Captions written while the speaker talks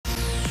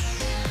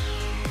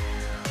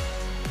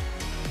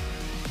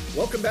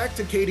Welcome back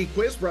to Katie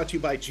Quiz, brought to you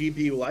by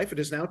GBU Life. It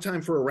is now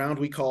time for a round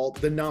we call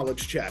the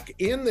Knowledge Check.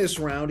 In this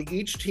round,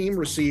 each team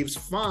receives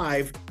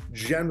 5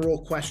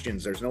 general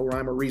questions. There's no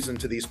rhyme or reason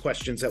to these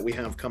questions that we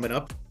have coming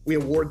up. We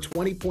award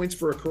 20 points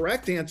for a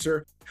correct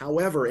answer.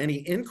 However,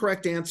 any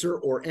incorrect answer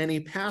or any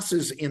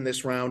passes in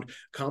this round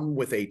come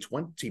with a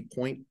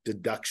 20-point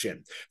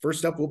deduction.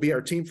 First up will be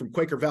our team from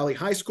Quaker Valley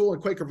High School.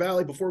 And Quaker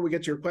Valley, before we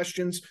get to your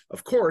questions,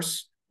 of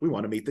course, we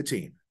want to meet the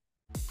team.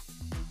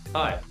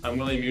 Hi, I'm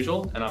William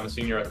Usual, and I'm a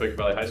senior at Quaker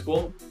Valley High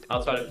School.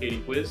 Outside of Katie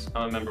Quiz,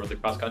 I'm a member of the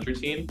cross-country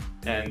team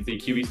and the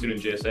QV student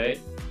GSA.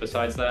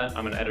 Besides that,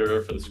 I'm an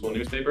editor for the school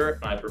newspaper,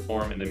 and I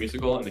perform in the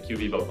musical and the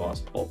QV vocal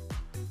ensemble.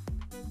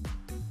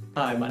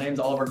 Hi, my name is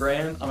Oliver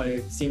Graham. I'm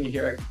a senior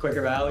here at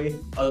Quaker Valley.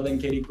 Other than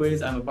Katie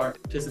Quiz, I'm a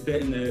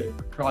participant in the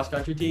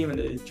cross-country team and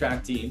the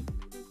track team.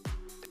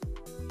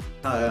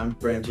 Hi, I'm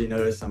Bram G.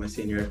 Notice. I'm a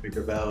senior at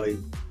Quaker Valley.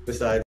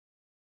 Besides,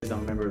 I'm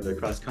a member of the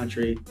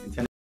cross-country and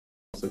tennis,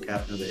 also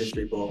captain of the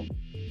History Bowl.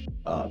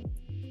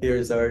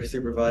 Here's our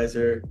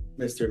supervisor,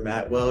 Mr.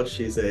 Matt Welch.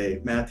 He's a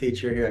math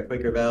teacher here at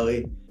Quaker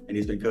Valley, and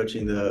he's been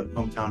coaching the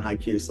Hometown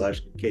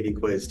Haiku/Katie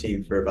Quiz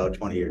team for about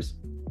 20 years.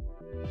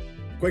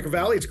 Quaker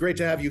Valley, it's great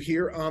to have you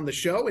here on the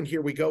show. And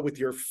here we go with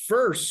your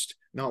first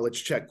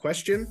knowledge check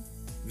question.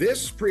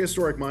 This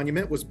prehistoric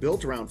monument was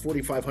built around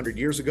 4,500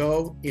 years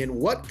ago. In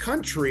what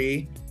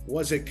country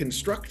was it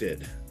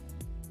constructed?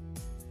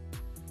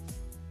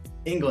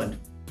 England.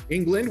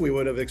 England, we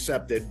would have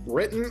accepted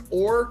Britain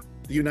or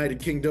the United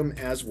Kingdom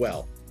as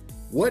well.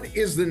 What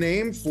is the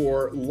name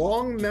for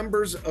long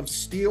members of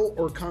steel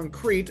or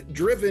concrete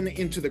driven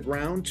into the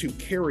ground to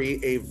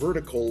carry a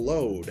vertical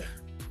load?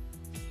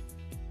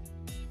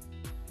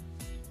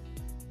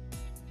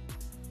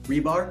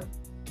 Rebar?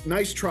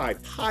 Nice try.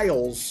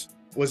 Piles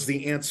was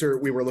the answer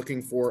we were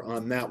looking for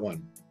on that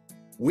one.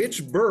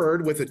 Which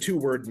bird with a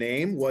 2-word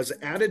name was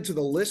added to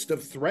the list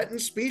of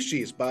threatened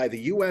species by the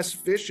U.S.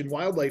 Fish and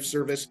Wildlife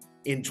Service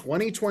in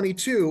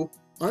 2022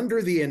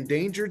 under the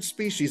Endangered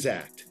Species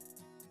Act?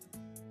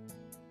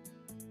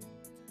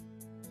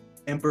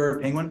 Emperor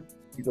penguin?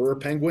 Emperor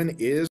penguin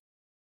is.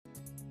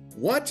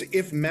 What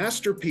if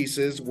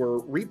masterpieces were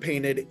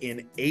repainted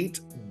in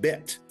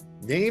 8-bit?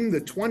 Name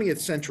the 20th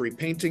century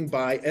painting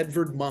by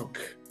Edvard Munch.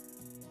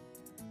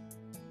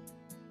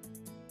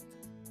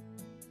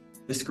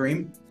 The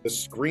Scream? The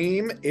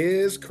Scream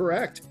is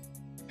correct.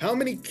 How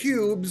many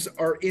cubes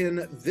are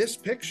in this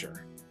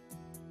picture?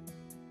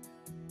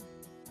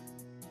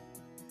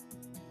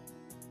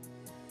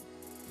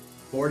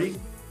 40?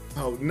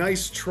 Oh,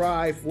 nice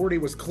try. 40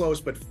 was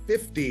close, but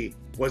 50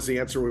 was the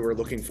answer we were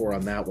looking for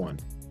on that one.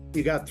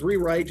 You got 3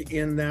 right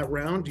in that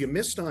round. You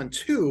missed on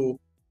 2.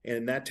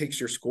 And that takes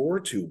your score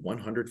to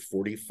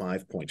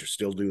 145 points. You're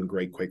still doing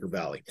great, Quaker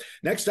Valley.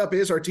 Next up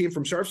is our team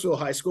from Sharpsville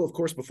High School. Of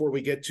course, before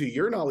we get to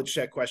your knowledge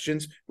check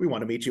questions, we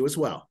want to meet you as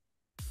well.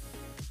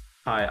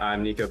 Hi,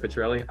 I'm Nico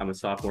Petrelli. I'm a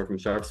sophomore from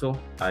Sharpsville.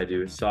 I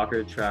do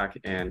soccer, track,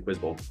 and quiz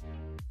bowl.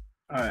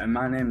 All right,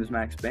 my name is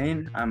Max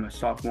Bain. I'm a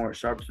sophomore at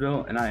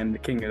Sharpsville, and I am the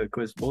king of the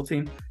quiz bowl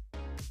team.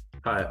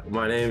 Hi,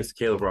 my name is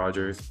Caleb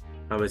Rogers.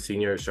 I'm a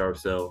senior at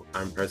Sharpsville.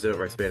 I'm president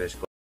of our Spanish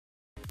club,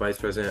 vice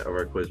president of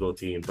our quiz bowl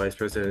team, vice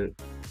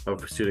president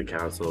of student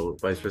council,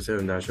 vice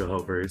president of natural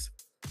helpers,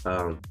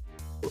 on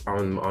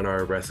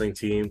our wrestling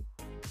team,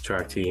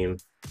 track team,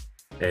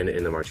 and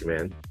in the marching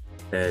band.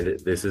 And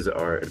this is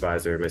our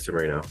advisor, Mr.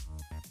 Marino.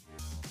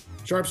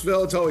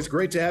 Sharpsville, it's always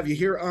great to have you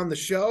here on the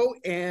show.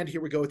 And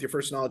here we go with your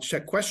first knowledge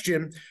check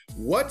question.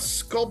 What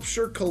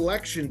sculpture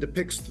collection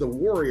depicts the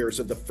warriors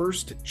of the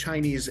first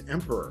Chinese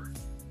emperor?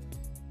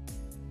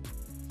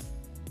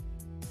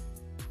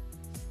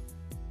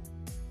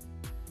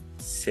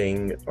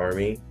 Sing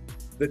Army.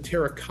 The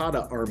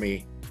Terracotta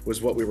Army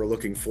was what we were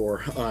looking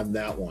for on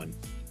that one.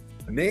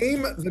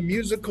 Name the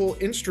musical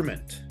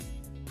instrument.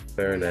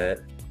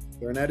 Clarinet.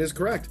 Clarinet is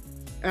correct.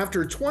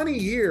 After 20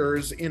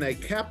 years in a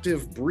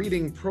captive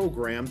breeding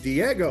program,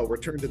 Diego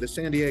returned to the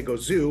San Diego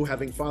Zoo,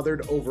 having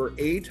fathered over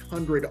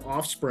 800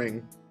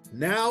 offspring.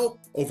 Now,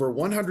 over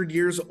 100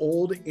 years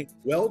old, in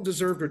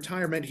well-deserved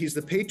retirement, he's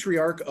the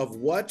patriarch of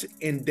what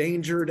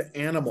endangered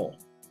animal?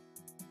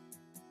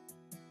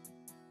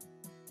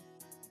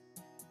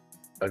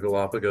 A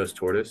Galapagos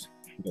tortoise.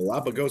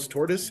 Galapagos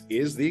tortoise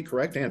is the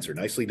correct answer.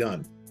 Nicely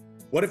done.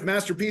 What if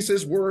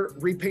masterpieces were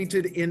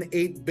repainted in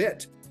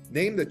 8-bit?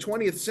 Name the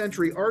 20th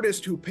century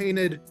artist who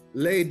painted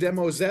Les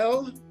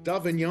Demoiselles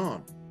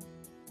d'Avignon.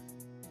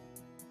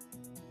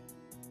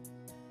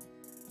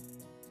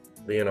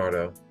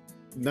 Leonardo.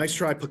 Nice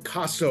try.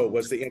 Picasso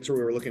was the answer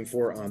we were looking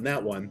for on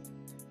that one.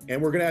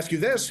 And we're going to ask you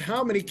this.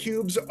 How many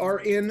cubes are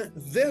in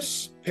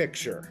this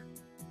picture?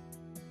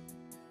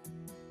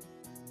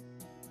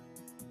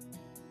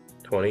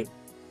 20.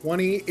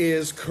 20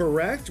 is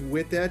correct.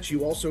 With that,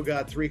 you also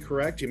got 3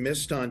 correct. You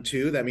missed on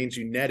 2. That means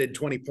you netted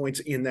 20 points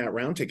in that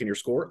round, taking your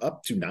score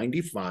up to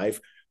 95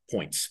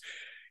 points.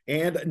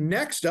 And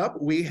next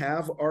up, we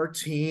have our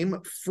team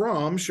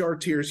from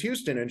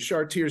Chartiers-Houston. And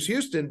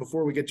Chartiers-Houston,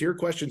 before we get to your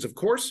questions, of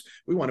course,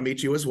 we want to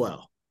meet you as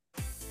well.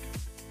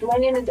 My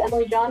name is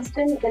Emily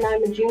Johnston, and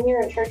I'm a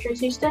junior at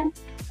Chartiers-Houston.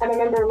 I'm a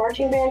member of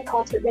marching band,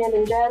 concert band,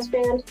 and jazz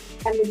band.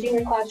 I'm the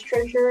junior class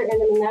treasurer and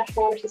in the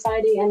National Honor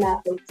Society and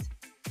athletes.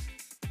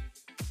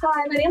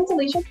 Hi, my name is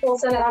Alicia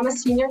Coulson, and I'm a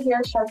senior here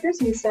at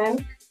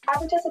Chartiers-Houston. I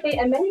participate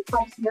in many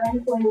clubs here,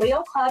 including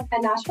Leo Club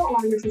and National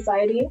Honor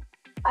Society.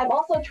 I'm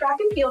also a track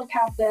and field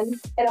captain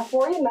and a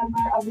 4A member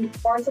of the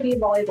varsity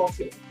volleyball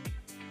team.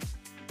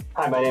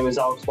 Hi, my name is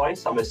Alex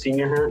Weiss. I'm a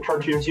senior here at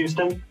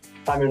Chartiers-Houston.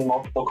 I'm in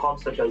multiple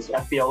clubs such as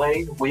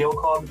FBLA, Leo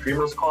Club,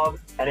 Dreamers Club,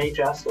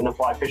 NHS, and the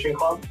Fly Fishing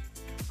Club.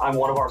 I'm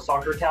one of our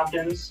soccer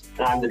captains,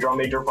 and I'm the drum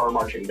major for our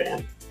marching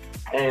band.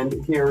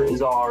 And here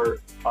is our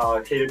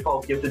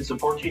K-12 gifted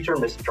support teacher,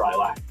 Mrs.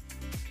 Drylack.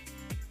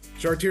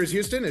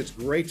 Chartiers-Houston, it's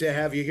great to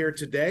have you here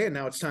today. And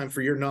now it's time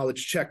for your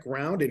knowledge check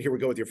round. And here we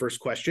go with your first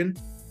question.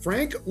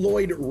 Frank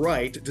Lloyd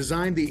Wright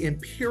designed the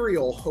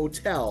Imperial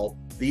Hotel,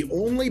 the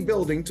only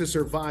building to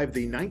survive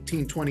the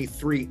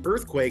 1923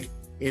 earthquake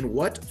in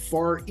what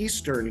Far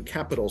Eastern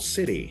capital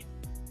city?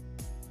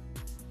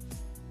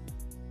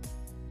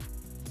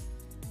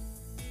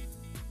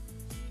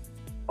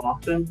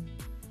 Boston.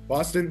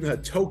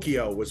 Boston,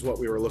 Tokyo was what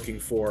we were looking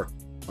for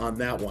on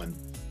that one.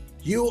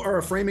 You are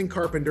a framing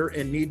carpenter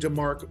and need to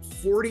mark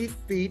 40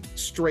 feet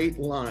straight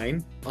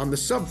line on the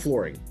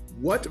subflooring.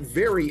 What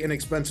very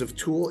inexpensive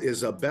tool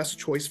is a best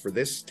choice for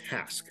this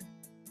task?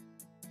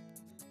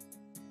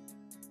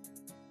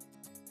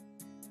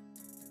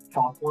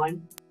 Chalk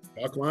line.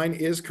 Chalk line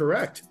is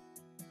correct.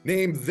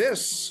 Name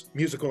this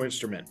musical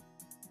instrument.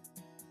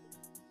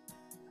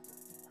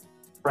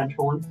 French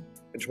horn.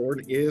 French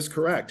horn is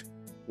correct.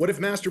 What if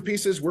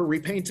masterpieces were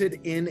repainted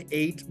in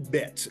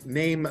 8-bit?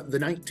 Name the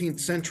 19th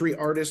century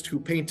artist who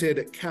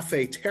painted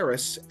Cafe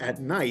Terrace at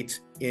night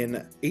in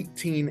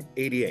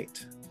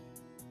 1888.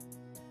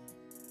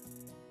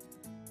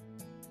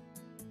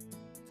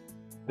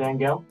 Van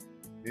Gogh.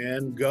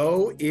 Van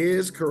Gogh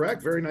is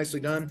correct. Very nicely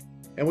done.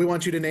 And we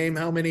want you to name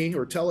how many,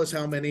 or tell us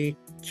how many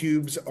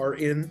cubes are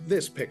in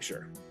this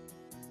picture.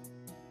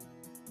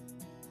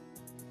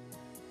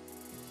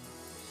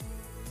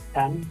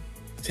 10.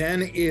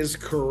 10 is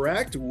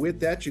correct. With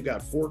that, you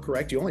got 4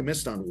 correct. You only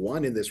missed on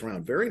 1 in this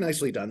round. Very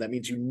nicely done. That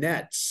means you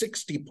net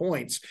 60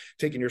 points,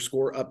 taking your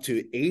score up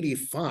to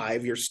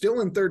 85. You're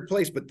still in 3rd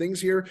place, but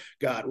things here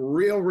got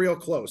real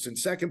close. In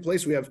 2nd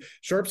place, we have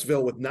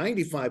Sharpsville with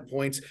 95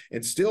 points,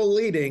 and still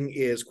leading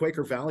is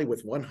Quaker Valley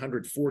with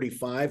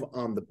 145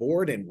 on the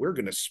board. And we're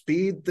going to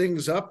speed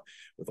things up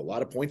with a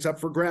lot of points up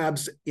for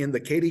grabs in the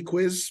Katie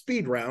Quiz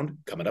Speed Round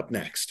coming up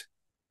next.